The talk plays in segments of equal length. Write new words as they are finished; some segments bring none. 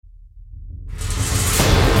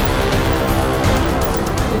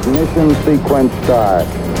Ignition sequence start.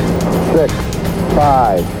 6,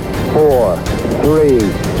 5, 4, 3,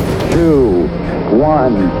 2,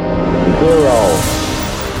 1, 0.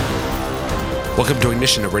 Welcome to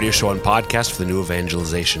Ignition, a radio show and podcast for the new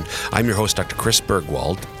evangelization. I'm your host, Dr. Chris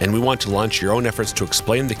Bergwald, and we want to launch your own efforts to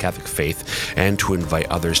explain the Catholic faith and to invite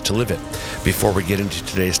others to live it. Before we get into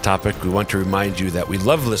today's topic, we want to remind you that we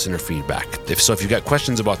love listener feedback. If you've got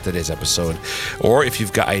questions about today's episode, or if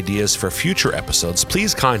you've got ideas for future episodes,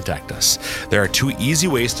 please contact us. There are two easy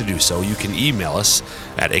ways to do so. You can email us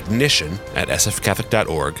at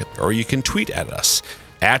ignition@sfcatholic.org, or you can tweet at us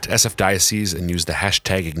at SFDiocese and use the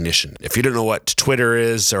hashtag Ignition. If you don't know what Twitter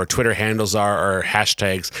is or Twitter handles are or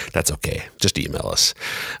hashtags, that's okay. Just email us.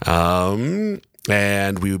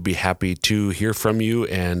 And we would be happy to hear from you,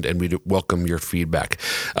 and we'd welcome your feedback.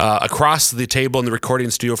 Across the table in the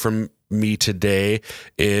recording studio from me today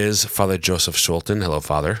is Father Joseph Schulten. Hello,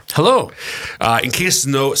 Father. Hello. In case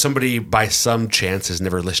somebody by some chance has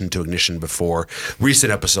never listened to Ignition before,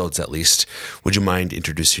 recent episodes at least, would you mind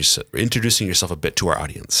introducing yourself a bit to our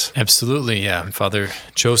audience? Absolutely, yeah. I'm Father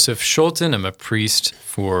Joseph Schulten. I'm a priest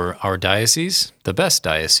for our diocese, the best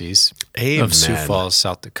diocese of Sioux Falls,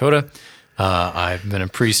 South Dakota. I've been a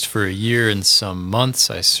priest for a year and some months.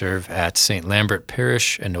 I serve at St. Lambert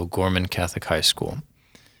Parish and O'Gorman Catholic High School.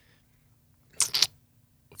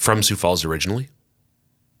 From Sioux Falls originally?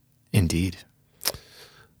 Indeed.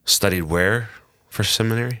 Studied where for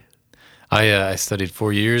seminary? I studied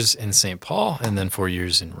 4 years in St. Paul and then 4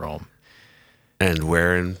 years in Rome. And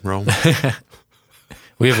where in Rome?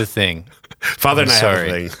 We have a thing. Father and I have a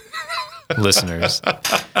thing. Listeners. I'm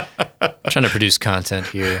trying to produce content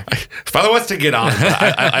here. Father wants to get on.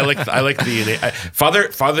 I like the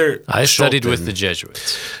Father. I studied with the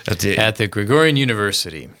Jesuits at the Gregorian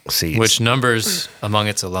University, which numbers among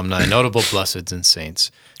its alumni notable blesseds and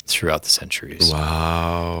saints throughout the centuries.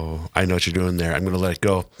 Wow. I know what you're doing there. I'm going to let it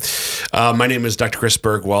go. My name is Dr. Chris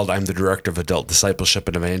Bergwald. I'm the Director of Adult Discipleship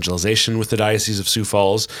and Evangelization with the Diocese of Sioux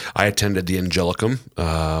Falls. I attended the Angelicum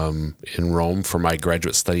in Rome for my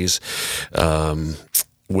graduate studies,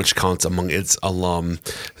 which counts among its alum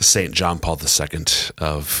St. John Paul II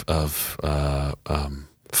of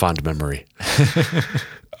fond memory.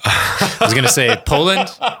 I was going to say Poland,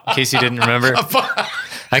 in case you didn't remember.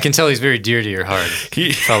 I can tell he's very dear to your heart,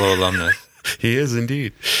 fellow alumnus. He is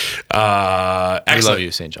indeed. We love you,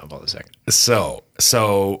 St. John Paul II. So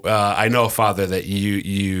I know, Father, that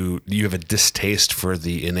you have a distaste for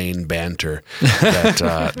the inane banter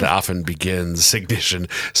that often begins Ignition.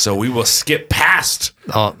 So we will skip past.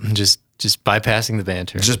 Oh, just bypassing the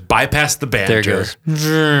banter. Just bypass the banter. There it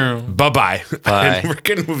goes. Bye-bye. Bye. And we're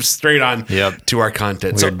going to move straight on to our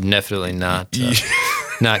content. We're definitely not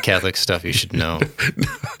Catholic stuff you should know.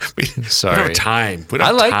 Sorry. We don't have time.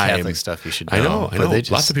 I like Catholic stuff you should know. I know.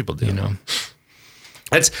 But Lots of people do. You know.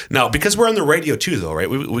 Because we're on the radio too, though, right?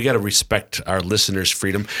 We got to respect our listeners'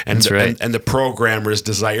 freedom and the programmer's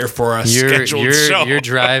desire for a scheduled show. You're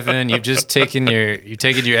driving. You've just taken your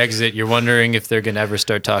exit. You're wondering if they're going to ever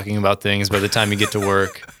start talking about things by the time you get to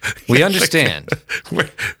work. We understand.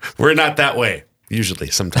 We're not that way. Usually,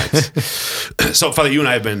 sometimes. So, Father, you and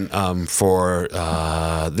I have been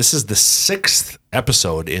this is the 6th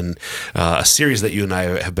episode in a series that you and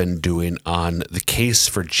I have been doing on The Case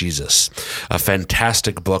for Jesus, a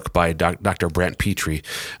fantastic book by Dr. Brant Petrie,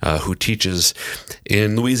 who teaches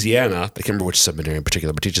in Louisiana. I can't remember which seminary in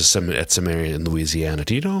particular, but teaches at seminary in Louisiana.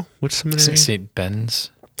 Do you know which seminary? St.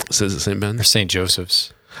 Ben's. So is it St. Ben's? Or St.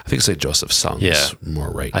 Joseph's. I think St. Joseph sounds more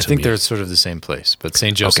right. I think they're sort of the same place, but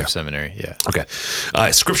St. Joseph Seminary, yeah. Okay.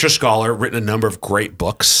 Scripture scholar, written a number of great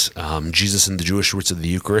books. Jesus and the Jewish Roots of the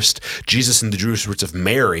Eucharist. Jesus and the Jewish Roots of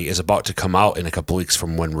Mary is about to come out in a couple weeks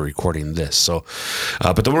from when we're recording this. So,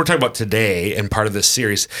 but the one we're talking about today and part of this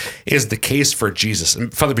series is The Case for Jesus.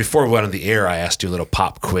 And Father, before we went on the air, I asked you a little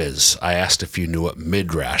pop quiz. I asked if you knew what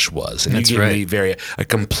midrash was. And you gave me a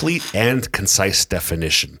complete and concise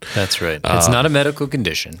definition. That's right. It's not a medical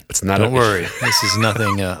condition. Don't worry. This is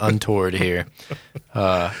nothing untoward here.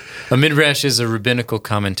 A midrash is a rabbinical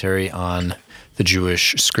commentary on the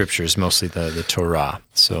Jewish scriptures, mostly the Torah.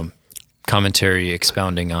 So commentary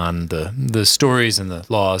expounding on the stories and the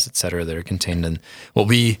laws, etc., that are contained in what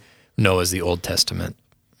we know as the Old Testament.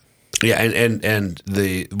 Yeah, and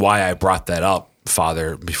the why I brought that up,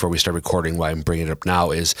 Father, before we start recording, why I'm bringing it up now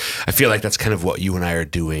is I feel like that's kind of what you and I are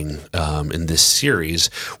doing in this series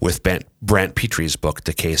with Brant Petrie's book,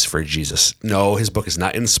 The Case for Jesus. No, his book is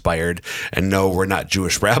not inspired, and no, we're not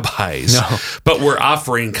Jewish rabbis, but we're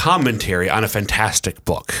offering commentary on a fantastic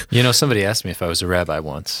book. You know, somebody asked me if I was a rabbi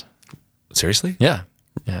once. Seriously? Yeah.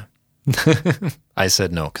 I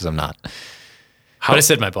said no, because I'm not. But I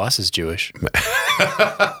said my boss is Jewish.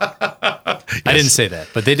 I didn't say that,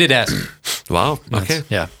 but they did ask me. Wow. Okay.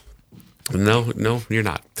 Yeah. No, you're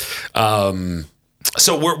not.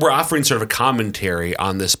 So we're offering sort of a commentary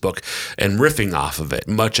on this book and riffing off of it,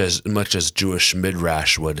 much as Jewish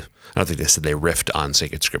midrash would. I don't think they said they riffed on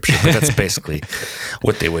sacred scripture, but that's basically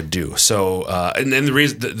what they would do. So, and the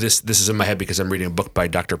reason this is in my head because I'm reading a book by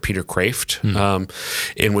Dr. Peter Kraft,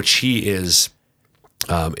 in which he is.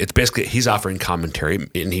 It's basically he's offering commentary,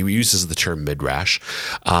 and he uses the term midrash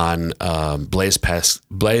on Blaise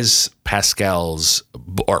Pascal's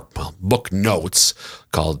book notes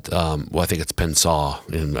called I think it's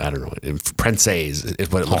Pensée, and I don't know, Pensées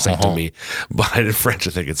is what it looks like to me, but in French I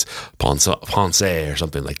think it's Pensée or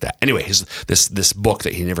something like that. Anyway, this book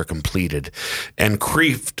that he never completed, and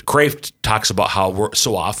Kraft talks about how we're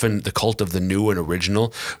so often the cult of the new and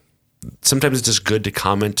original. Sometimes it's just good to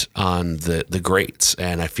comment on the greats,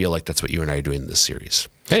 and I feel like that's what you and I are doing in this series.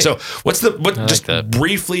 Hey, so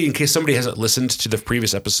briefly, in case somebody hasn't listened to the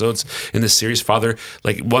previous episodes in this series, Father,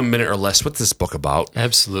 like 1 minute or less, what's this book about?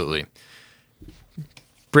 Absolutely.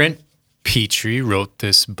 Brent Petrie wrote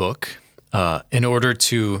this book in order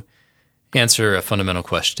to answer a fundamental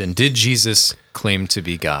question. Did Jesus claim to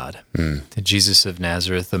be God? Did Jesus of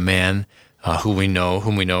Nazareth, a man whom we know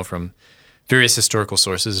from various historical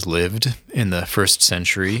sources, lived in the first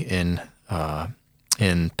century in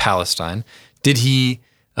Palestine, did he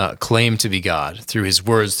claim to be God through his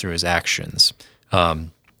words, through his actions?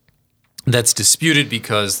 That's disputed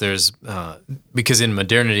because in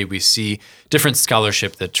modernity we see different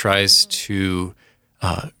scholarship that tries to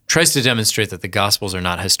demonstrate that the Gospels are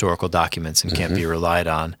not historical documents and can't be relied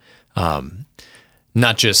on.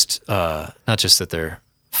 Not just that they're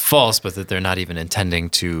false, but that they're not even intending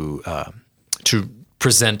to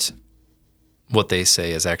present what they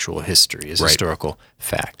say as actual history, as historical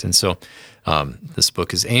fact. And so this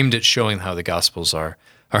book is aimed at showing how the Gospels are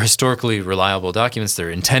historically reliable documents. They're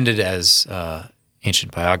intended as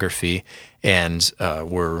ancient biography and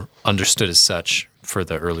were understood as such for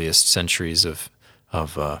the earliest centuries of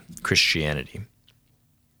Christianity.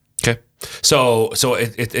 Okay. So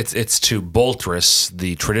it's to buttress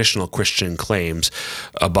the traditional Christian claims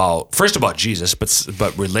about Jesus, but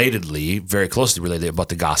relatedly, very closely related about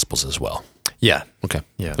the Gospels as well. Yeah. Okay.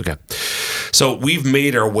 Yeah. Okay. So we've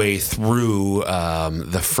made our way through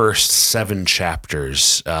the first 7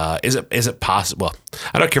 chapters. Is it possible? Well,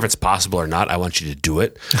 I don't care if it's possible or not. I want you to do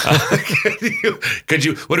it.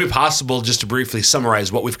 Would it be possible just to briefly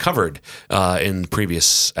summarize what we've covered in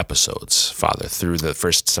previous episodes, Father, through the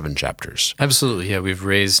first 7 chapters? Absolutely. Yeah, we've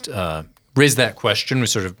raised that question. We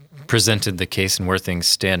sort of presented the case and where things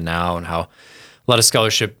stand now, and how a lot of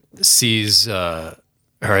scholarship sees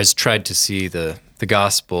or has tried to see the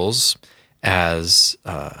Gospels as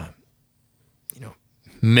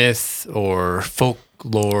myth or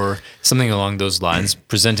folklore, something along those lines,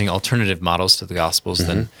 presenting alternative models to the Gospels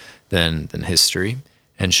than history,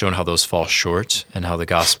 and shown how those fall short and how the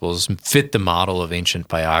Gospels fit the model of ancient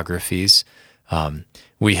biographies.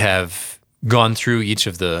 We have gone through each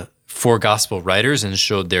of the 4 gospel writers and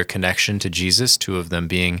showed their connection to Jesus, 2 of them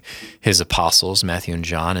being his apostles, Matthew and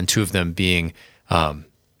John, and 2 of them being men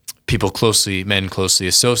closely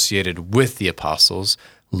associated with the apostles.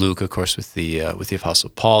 Luke, of course, with the apostle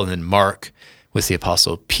Paul, and then Mark with the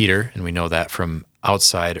apostle Peter, and we know that from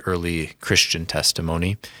outside early Christian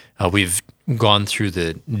testimony. We've gone through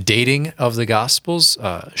the dating of the Gospels,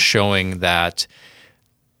 showing that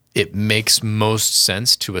it makes most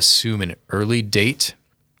sense to assume an early date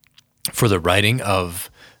for the writing of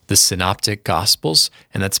the synoptic Gospels,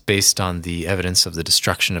 and that's based on the evidence of the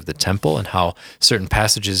destruction of the temple and how certain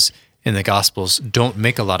passages in the Gospels don't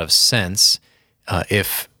make a lot of sense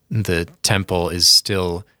if the temple is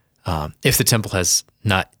still, certain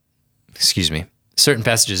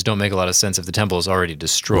passages don't make a lot of sense if the temple is already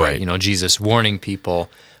destroyed. Right. Jesus warning people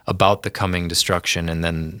about the coming destruction, and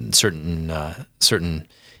then certain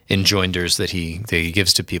enjoinders that he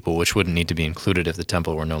gives to people which wouldn't need to be included if the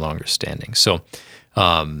temple were no longer standing. So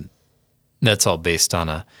that's all based on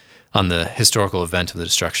the historical event of the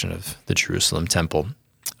destruction of the Jerusalem temple.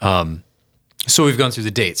 So we've gone through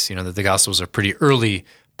the dates, that the Gospels are pretty early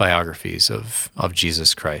biographies of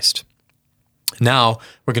Jesus Christ. Now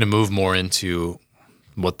we're going to move more into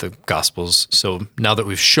what the Gospels, so now that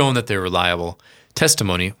we've shown that they're reliable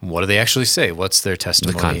testimony, what do they actually say? What's their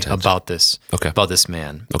testimony about this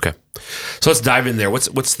man? Okay. So let's dive in there.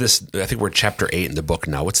 What's this? I think we're in chapter 8 in the book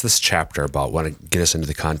now. What's this chapter about? Want to get us into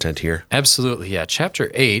the content here? Absolutely, yeah.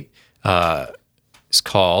 Chapter 8 is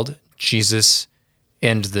called Jesus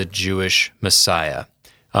and the Jewish Messiah,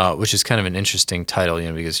 which is kind of an interesting title,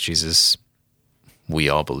 because Jesus we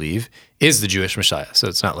all believe, is the Jewish Messiah. So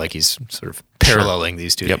it's not like he's sort of paralleling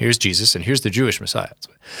these two. Yep. Here's Jesus and here's the Jewish Messiah.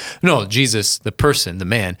 No, Jesus, the person, the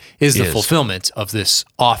man, is the fulfillment of this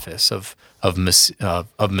office of Messiah,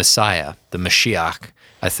 the Mashiach,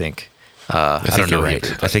 I think. I don't know.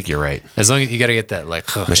 Right. I think you're right. As long as you got to get that like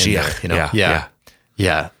Mashiach, there,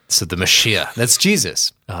 yeah. So the Mashiach, that's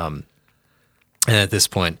Jesus. And at this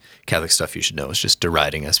point, Catholic Stuff You Should Know is just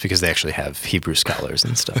deriding us because they actually have Hebrew scholars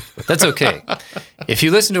and stuff. But that's okay. If you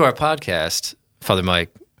listen to our podcast, Father Mike,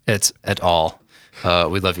 it's et al.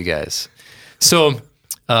 We love you guys. So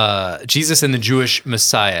Jesus and the Jewish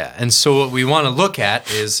Messiah. And so what we want to look at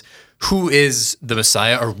is who is the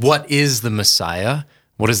Messiah, or what is the Messiah?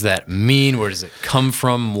 What does that mean? Where does it come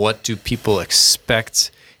from? What do people expect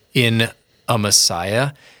in a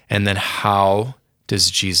Messiah? And then how does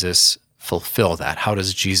Jesus fulfill that? How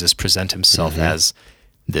does Jesus present himself as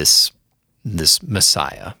this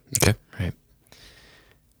Messiah? Okay. Right.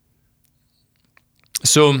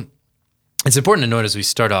 So it's important to note as we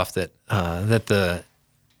start off that that the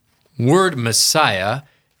word Messiah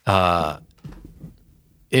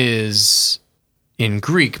is in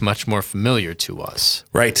Greek much more familiar to us.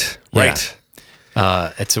 Right.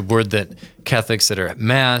 It's a word that Catholics that are at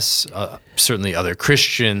Mass, certainly other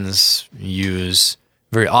Christians, use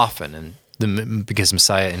very often, and because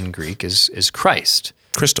Messiah in Greek is Christ,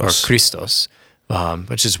 Christos, or Christos,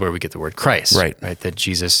 which is where we get the word Christ, right? That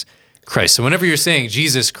Jesus Christ. So whenever you're saying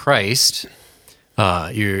Jesus Christ,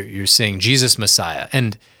 you're saying Jesus Messiah,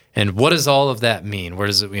 and what does all of that mean? Where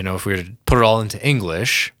does it? If we were to put it all into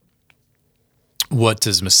English, what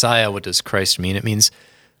does Messiah? What does Christ mean? It means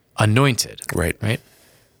anointed, right,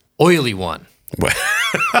 oily one.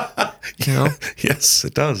 Yes,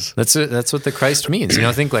 it does. That's what the Christ means.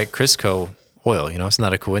 Think like Crisco oil. It's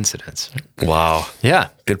not a coincidence. Wow. Yeah.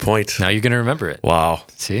 Good point. Now you're going to remember it. Wow.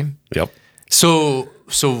 See? Yep. So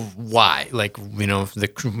why?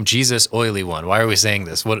 The Jesus oily one. Why are we saying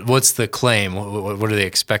this? What's the claim? What are they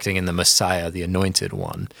expecting in the Messiah, the anointed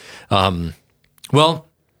one? Well,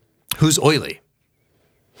 who's oily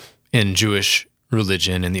in Jewish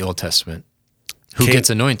religion in the Old Testament? Who gets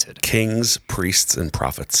anointed? Kings, priests, and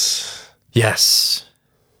prophets. Yes.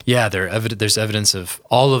 Yeah, there's evidence of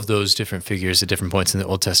all of those different figures at different points in the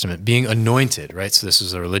Old Testament being anointed, right? So this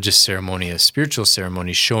was a religious ceremony, a spiritual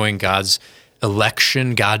ceremony showing God's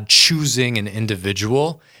election, God choosing an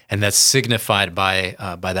individual, and that's signified by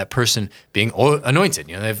that person being anointed.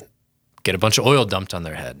 They get a bunch of oil dumped on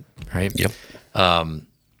their head, right? Yep.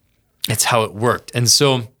 It's how it worked. And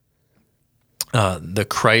so the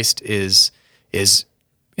Christ is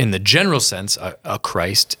in the general sense, a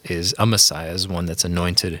Christ is a Messiah, is one that's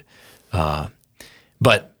anointed.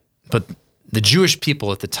 But the Jewish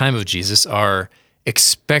people at the time of Jesus are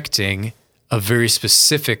expecting a very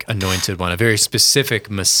specific anointed one, a very specific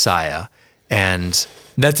Messiah. And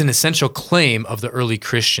that's an essential claim of the early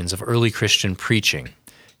Christians, of early Christian preaching.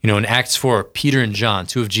 In Acts 4, Peter and John,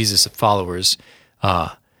 two of Jesus' followers,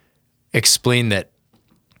 explain that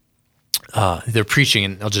they're preaching,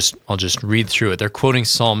 and I'll just read through it. They're quoting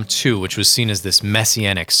Psalm 2, which was seen as this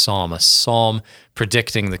messianic psalm, a psalm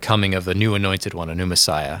predicting the coming of a new anointed one, a new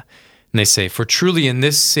Messiah. And they say, "For truly in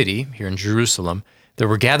this city," here in Jerusalem, "there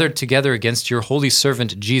were gathered together against your holy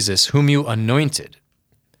servant Jesus, whom you anointed,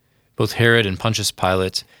 both Herod and Pontius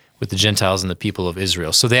Pilate, with the Gentiles and the people of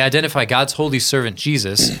Israel." So they identify God's holy servant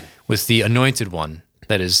Jesus with the anointed one,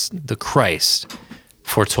 that is the Christ,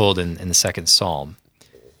 foretold in the second psalm.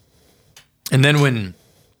 And then when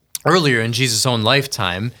earlier in Jesus' own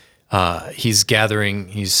lifetime, he's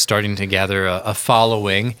starting to gather a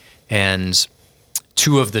following, and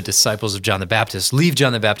two of the disciples of John the Baptist leave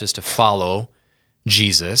John the Baptist to follow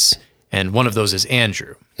Jesus, and one of those is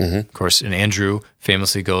Andrew. Mm-hmm. Of course, and Andrew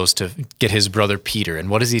famously goes to get his brother Peter, and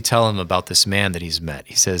what does he tell him about this man that he's met?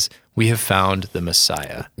 He says, "We have found the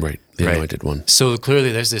Messiah." Right, the anointed one. So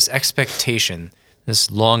clearly there's this expectation,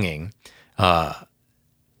 this longing,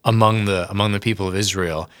 among the people of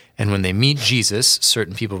Israel, and when they meet Jesus,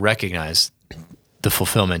 certain people recognize the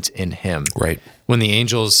fulfillment in him. Right. When the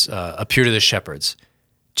angels appear to the shepherds,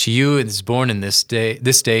 "To you is born in this day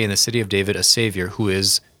in the city of David a Savior who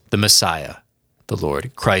is the Messiah, the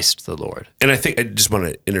Lord, Christ the Lord." And I think I just want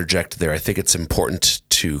to interject there. I think it's important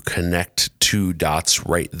to connect two dots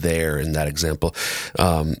right there in that example.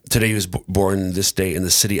 Today he was born this day in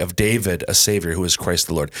the city of David, a Savior who is Christ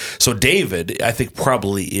the Lord. So David, I think,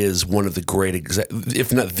 probably is one of the great,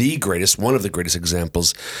 if not the greatest, one of the greatest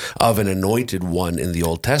examples of an anointed one in the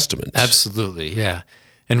Old Testament. Absolutely, yeah.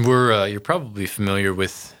 And you're probably familiar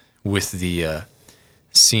with the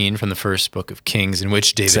scene from the first book of Kings in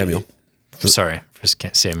which David... Samuel.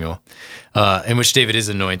 Samuel, in which David is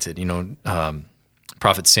anointed.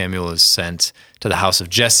 Prophet Samuel is sent to the house of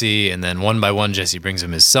Jesse, and then one by one Jesse brings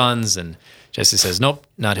him his sons, and Jesse says, nope,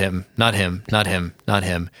 not him, not him, not him, not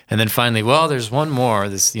him. And then finally, well, there's one more.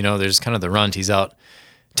 There's kind of the runt. He's out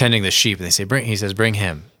tending the sheep, and he says, bring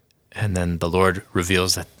him. And then the Lord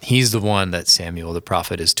reveals that he's the one that Samuel, the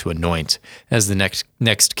prophet, is to anoint as the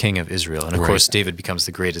next king of Israel. And of course, David becomes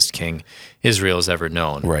the greatest king Israel has ever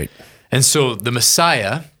known. Right. And so the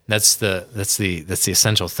Messiah, that's the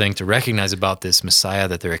essential thing to recognize about this Messiah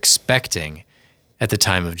that they're expecting at the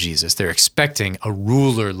time of Jesus. They're expecting a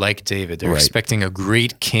ruler like David. They're expecting a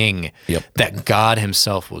great king that God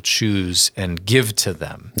himself will choose and give to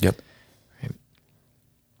them. Yep.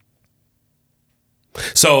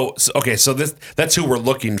 So that's who we're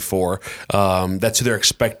looking for. That's who they're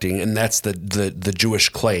expecting, and that's the Jewish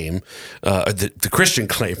claim, the Christian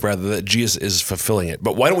claim rather, that Jesus is fulfilling it.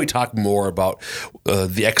 But why don't we talk more about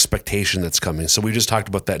the expectation that's coming? So we just talked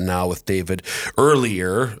about that now with David.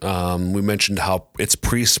 Earlier, we mentioned how it's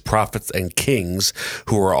priests, prophets, and kings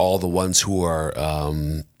who are all the ones who are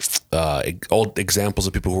old examples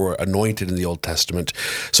of people who are anointed in the Old Testament.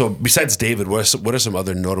 So besides David, what are some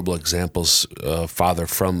other notable examples, Father,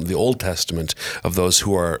 from the Old Testament of those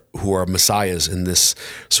who are messiahs in this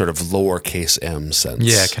sort of lowercase m sense?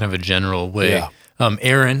 Yeah, kind of a general way. Yeah.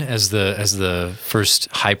 Aaron as the first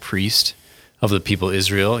high priest of the people of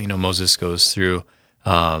Israel. Moses goes through.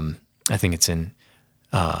 I think it's in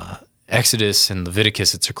Exodus and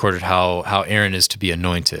Leviticus. It's recorded how Aaron is to be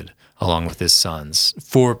anointed along with his sons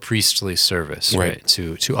for priestly service, right?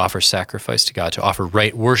 To offer sacrifice to God, to offer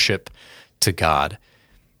right worship to God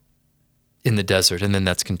in the desert. And then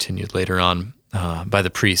that's continued later on by the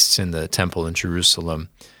priests in the temple in Jerusalem.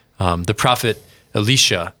 The prophet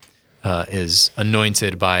Elisha is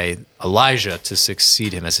anointed by Elijah to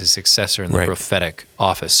succeed him as his successor in the prophetic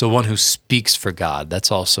office. So one who speaks for God.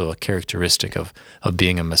 That's also a characteristic of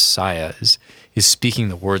being a Messiah, is speaking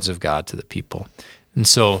the words of God to the people. And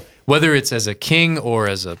so whether it's as a king or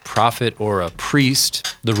as a prophet or a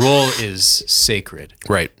priest, the role is sacred.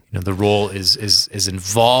 Right. The role is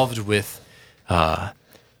involved with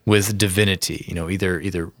divinity.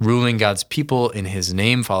 Either ruling God's people in His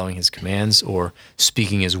name, following His commands, or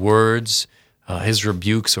speaking His words, His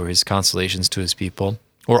rebukes or His consolations to His people,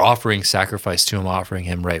 or offering sacrifice to Him, offering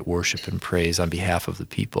Him right worship and praise on behalf of the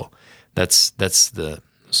people. That's the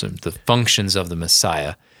functions of the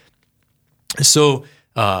Messiah. So,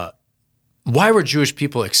 why were Jewish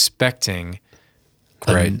people expecting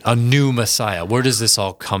a new Messiah? Where does this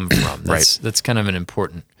all come from? That's kind of an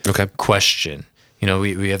important question.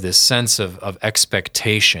 We have this sense of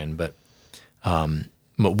expectation, but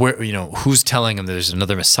where, who's telling them there's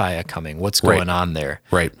another Messiah coming? What's going on there?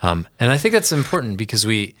 Right. And I think that's important because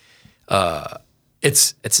it's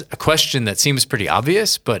a question that seems pretty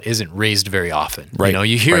obvious, but isn't raised very often. Right.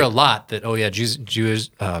 You hear a lot that,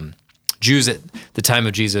 Jews at the time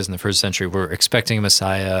of Jesus in the first century were expecting a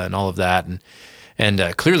Messiah and all of that.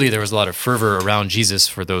 And clearly there was a lot of fervor around Jesus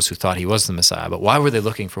for those who thought he was the Messiah. But why were they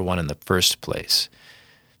looking for one in the first place?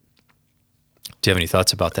 Do you have any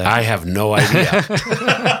thoughts about that? I have no idea.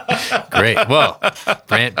 Great. Well,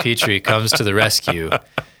 Brant Petrie comes to the rescue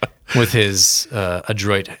with his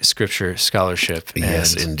adroit scripture scholarship.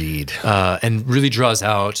 Yes, indeed. And really draws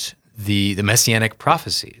out the messianic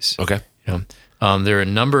prophecies. Okay. There are a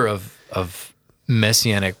number of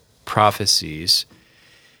messianic prophecies.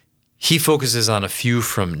 He focuses on a few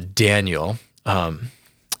from Daniel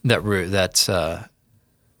that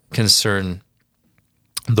concern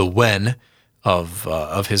the when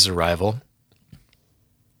of his arrival.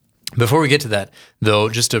 Before we get to that, though,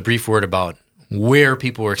 just a brief word about where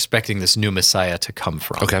people were expecting this new Messiah to come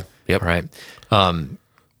from. Okay. Yep. Right.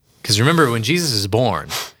 Because remember, when Jesus is born,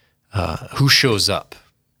 who shows up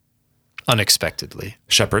unexpectedly?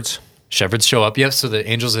 Shepherds show up. Yes. So the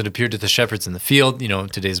angels had appeared to the shepherds in the field.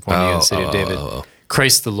 Today's born in the city of David.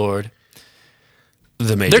 Christ the Lord.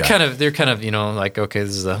 The Magi. They're kind of like, okay,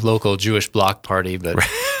 this is a local Jewish block party, but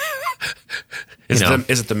is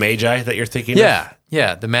it the Magi that you're thinking of?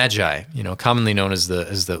 Yeah, the Magi. Commonly known as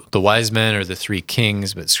the wise men or the three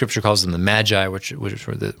kings, but Scripture calls them the Magi, which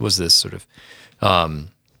was this sort of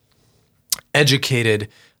educated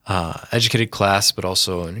class, but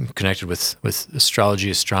also connected with astrology,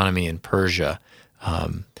 astronomy, and Persia.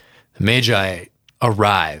 The Magi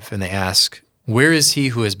arrive and they ask, "Where is he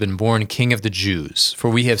who has been born King of the Jews? For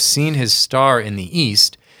we have seen his star in the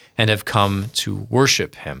east and have come to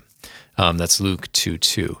worship him." That's Luke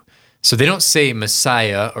 2:2. So they don't say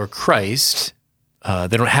Messiah or Christ.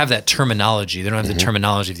 They don't have that terminology. They don't have the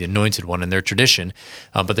terminology of the Anointed One in their tradition.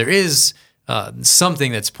 But there is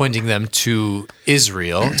something that's pointing them to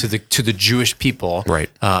Israel, to the Jewish people, right?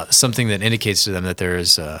 Something that indicates to them that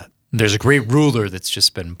there's a great ruler that's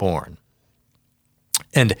just been born.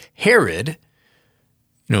 And Herod,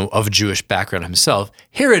 of Jewish background himself,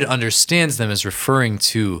 Herod understands them as referring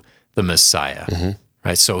to the Messiah,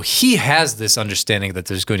 right? So he has this understanding that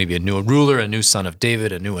there's going to be a new ruler, a new son of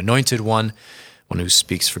David, a new anointed one who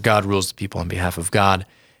speaks for God, rules the people on behalf of God.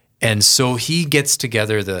 And so he gets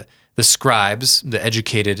together the scribes, the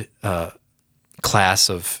educated class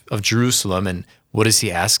of Jerusalem, and what does he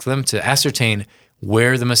ask them? To ascertain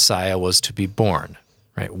where the Messiah was to be born,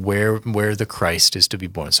 right? Where the Christ is to be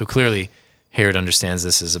born. So clearly, Herod understands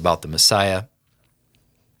this is about the Messiah.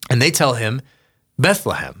 And they tell him,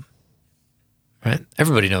 Bethlehem, right?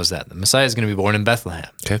 Everybody knows that. The Messiah is going to be born in Bethlehem.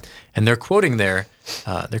 Okay. And they're quoting there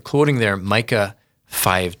Micah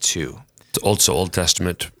 5:2. It's Old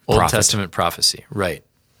Testament prophet. Old Testament prophecy, right.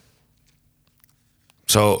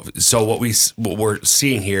 So what we're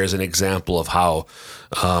seeing here is an example of how,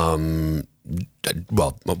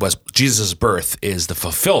 Jesus' birth is the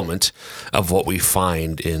fulfillment of what we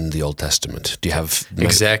find in the Old Testament. Do you have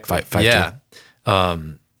exactly? Yeah.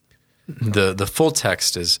 The full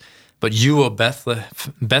text is, "But you, O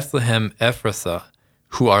Bethlehem Ephrathah,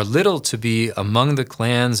 who are little to be among the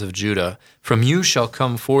clans of Judah, from you shall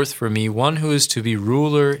come forth for me one who is to be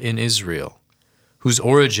ruler in Israel, whose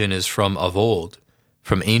origin is from of old,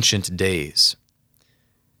 from ancient days."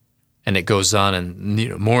 And it goes on,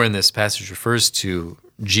 and more in this passage refers to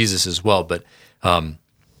Jesus as well. But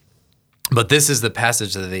this is the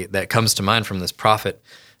passage that comes to mind from this prophet,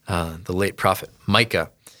 the late prophet Micah,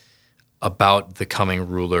 about the coming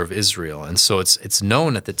ruler of Israel. And so it's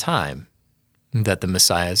known at the time that the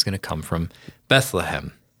Messiah is going to come from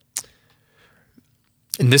Bethlehem.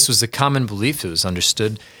 And this was a common belief. It was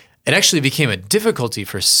understood. It actually became a difficulty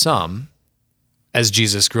for some as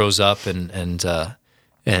Jesus grows up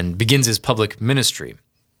and begins his public ministry,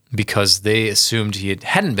 because they assumed he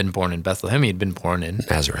hadn't been born in Bethlehem. He had been born in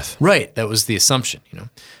Nazareth. Right. That was the assumption.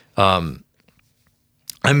 I'm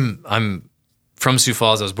from Sioux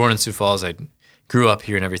Falls. I was born in Sioux Falls. I grew up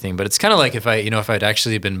here and everything. But it's kind of like if I'd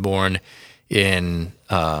actually been born in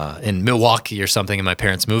Milwaukee or something, and my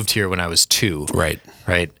parents moved here when I was 2. Right.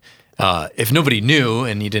 Right. If nobody knew,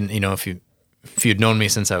 and you didn't, if you'd known me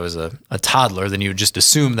since I was a toddler, then you would just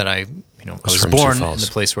assume that I was born in the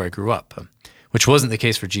place where I grew up, which wasn't the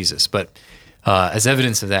case for Jesus. But as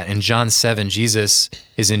evidence of that, in John 7, Jesus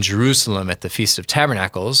is in Jerusalem at the Feast of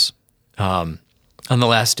Tabernacles. On the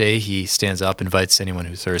last day, he stands up, invites anyone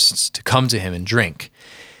who thirsts to come to him and drink.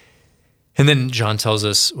 And then John tells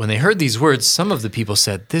us, when they heard these words, some of the people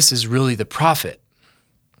said, "This is really the prophet."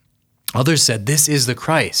 Others said, "This is the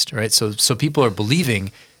Christ," right? So people are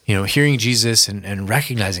believing, hearing Jesus and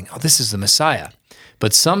recognizing, oh, this is the Messiah.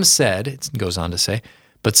 But some said, it goes on to say,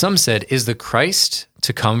 but some said, "Is the Christ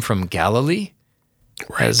to come from Galilee?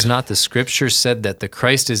 Right. Has not the scripture said that the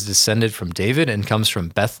Christ is descended from David and comes from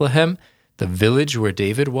Bethlehem, the village where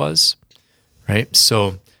David was?" Right?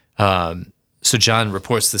 So John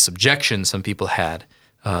reports this objection some people had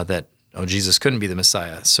that, Jesus couldn't be the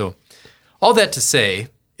Messiah. So all that to say,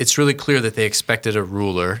 it's really clear that they expected a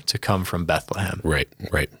ruler to come from Bethlehem. Right.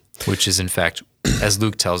 Which is, in fact, as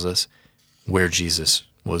Luke tells us, where Jesus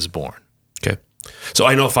was born. Okay. So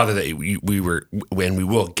I know, Father, that we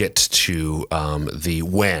will get to the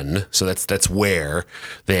when. So that's where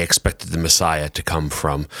they expected the Messiah to come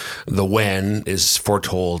from. The when is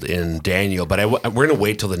foretold in Daniel, but we're going to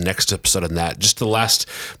wait till the next episode on that. Just the last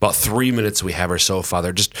about 3 minutes we have or so,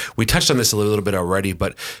 Father. We touched on this a little bit already,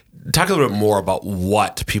 but talk a little bit more about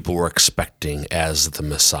what people were expecting as the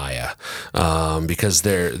Messiah, because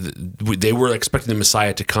they were expecting the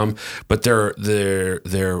Messiah to come, but their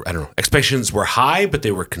I don't know, expectations were high, but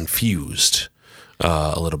they were confused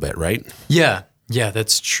a little bit, right? Yeah,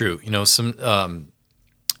 that's true.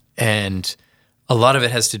 And a lot of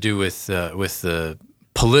it has to do with the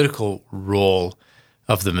political role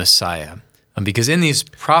of the Messiah, because in these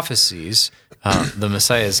prophecies, the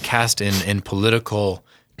Messiah is cast in political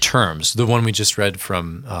terms. The one we just read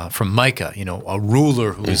from Micah, a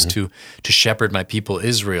ruler who is to shepherd my people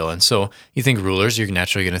Israel. And so you think rulers, you're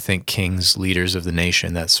naturally going to think kings, leaders of the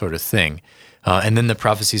nation, that sort of thing. And then the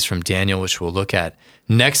prophecies from Daniel, which we'll look at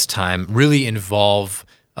next time, really involve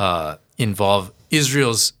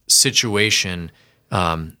Israel's situation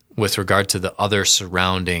with regard to the other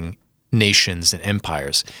surrounding nations and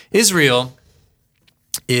empires. Israel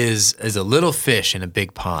is a little fish in a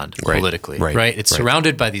big pond politically, right? It's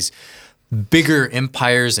surrounded by these bigger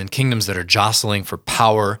empires and kingdoms that are jostling for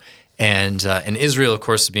power, and Israel, of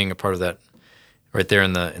course, being a part of that, right there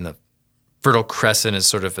in the Fertile Crescent is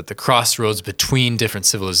sort of at the crossroads between different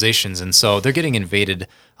civilizations, and so they're getting invaded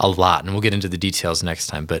a lot. And we'll get into the details next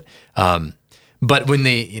time. But when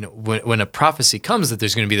when a prophecy comes that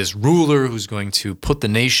there's going to be this ruler who's going to put the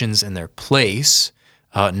nations in their place,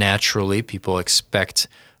 naturally people expect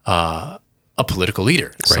a political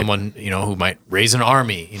leader, someone who might raise an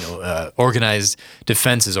army, organize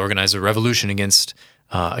defenses, organize a revolution against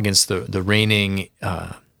the reigning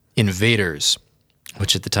invaders,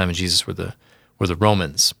 which at the time of Jesus were the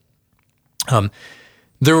Romans.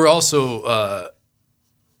 There were also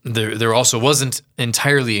there also wasn't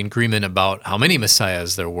entirely agreement about how many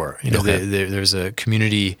messiahs there were. There's a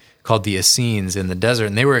community called the Essenes in the desert,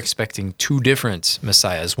 and they were expecting two different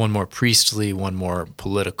messiahs, one more priestly, one more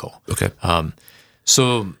political. Okay.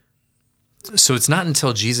 So it's not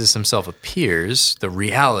until Jesus himself appears, the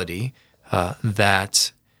reality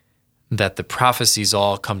that the prophecies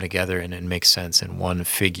all come together and make sense in one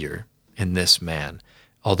figure, in this man,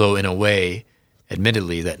 although in a way,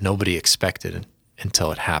 admittedly, that nobody expected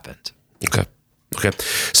until it happened. Okay.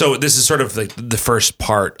 So this is sort of like the first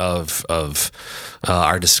part of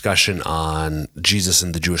our discussion on Jesus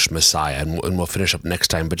and the Jewish Messiah, and we'll finish up next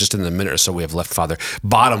time. But just in the minute or so we have left, Father,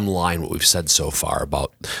 bottom line, what we've said so far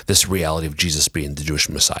about this reality of Jesus being the Jewish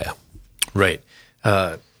Messiah. Right.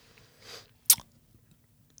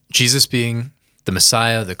 Jesus being the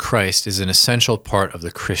Messiah, the Christ, is an essential part of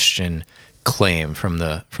the Christian claim from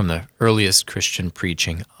the earliest Christian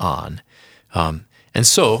preaching on. And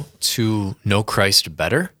so, to know Christ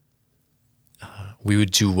better, we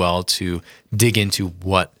would do well to dig into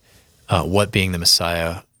what being the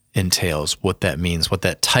Messiah entails, what that means, what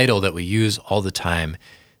that title that we use all the time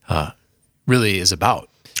really is about.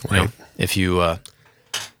 Right. If you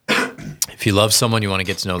love someone, you want to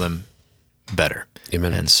get to know them better.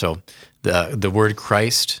 Amen. And so, the word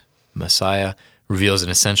Christ, Messiah, reveals an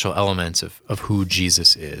essential element of who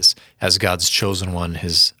Jesus is as God's chosen one,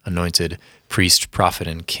 his anointed priest, prophet,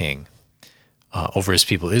 and king over his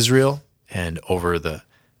people Israel and over the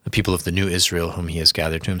people of the new Israel whom he has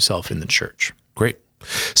gathered to himself in the church. Great.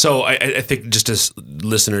 So I think just as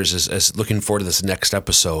listeners, as looking forward to this next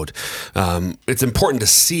episode, it's important to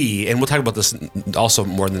see, and we'll talk about this also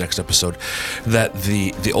more in the next episode, that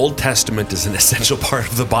the Old Testament is an essential part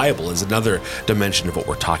of the Bible, is another dimension of what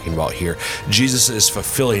we're talking about here. Jesus is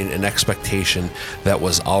fulfilling an expectation that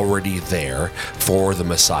was already there for the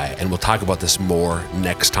Messiah, and we'll talk about this more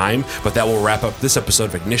next time, but that will wrap up this episode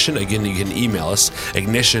of Ignition. Again, you can email us,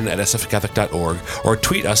 ignition@sfcatholic.org, or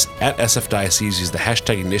tweet us at sfdiocese. Use the hashtag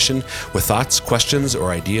Ignition with thoughts, questions,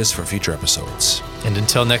 or ideas for future episodes. And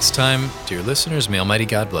until next time, dear listeners, may Almighty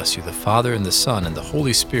God bless you, the Father and the Son and the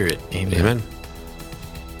Holy Spirit. Amen. Amen.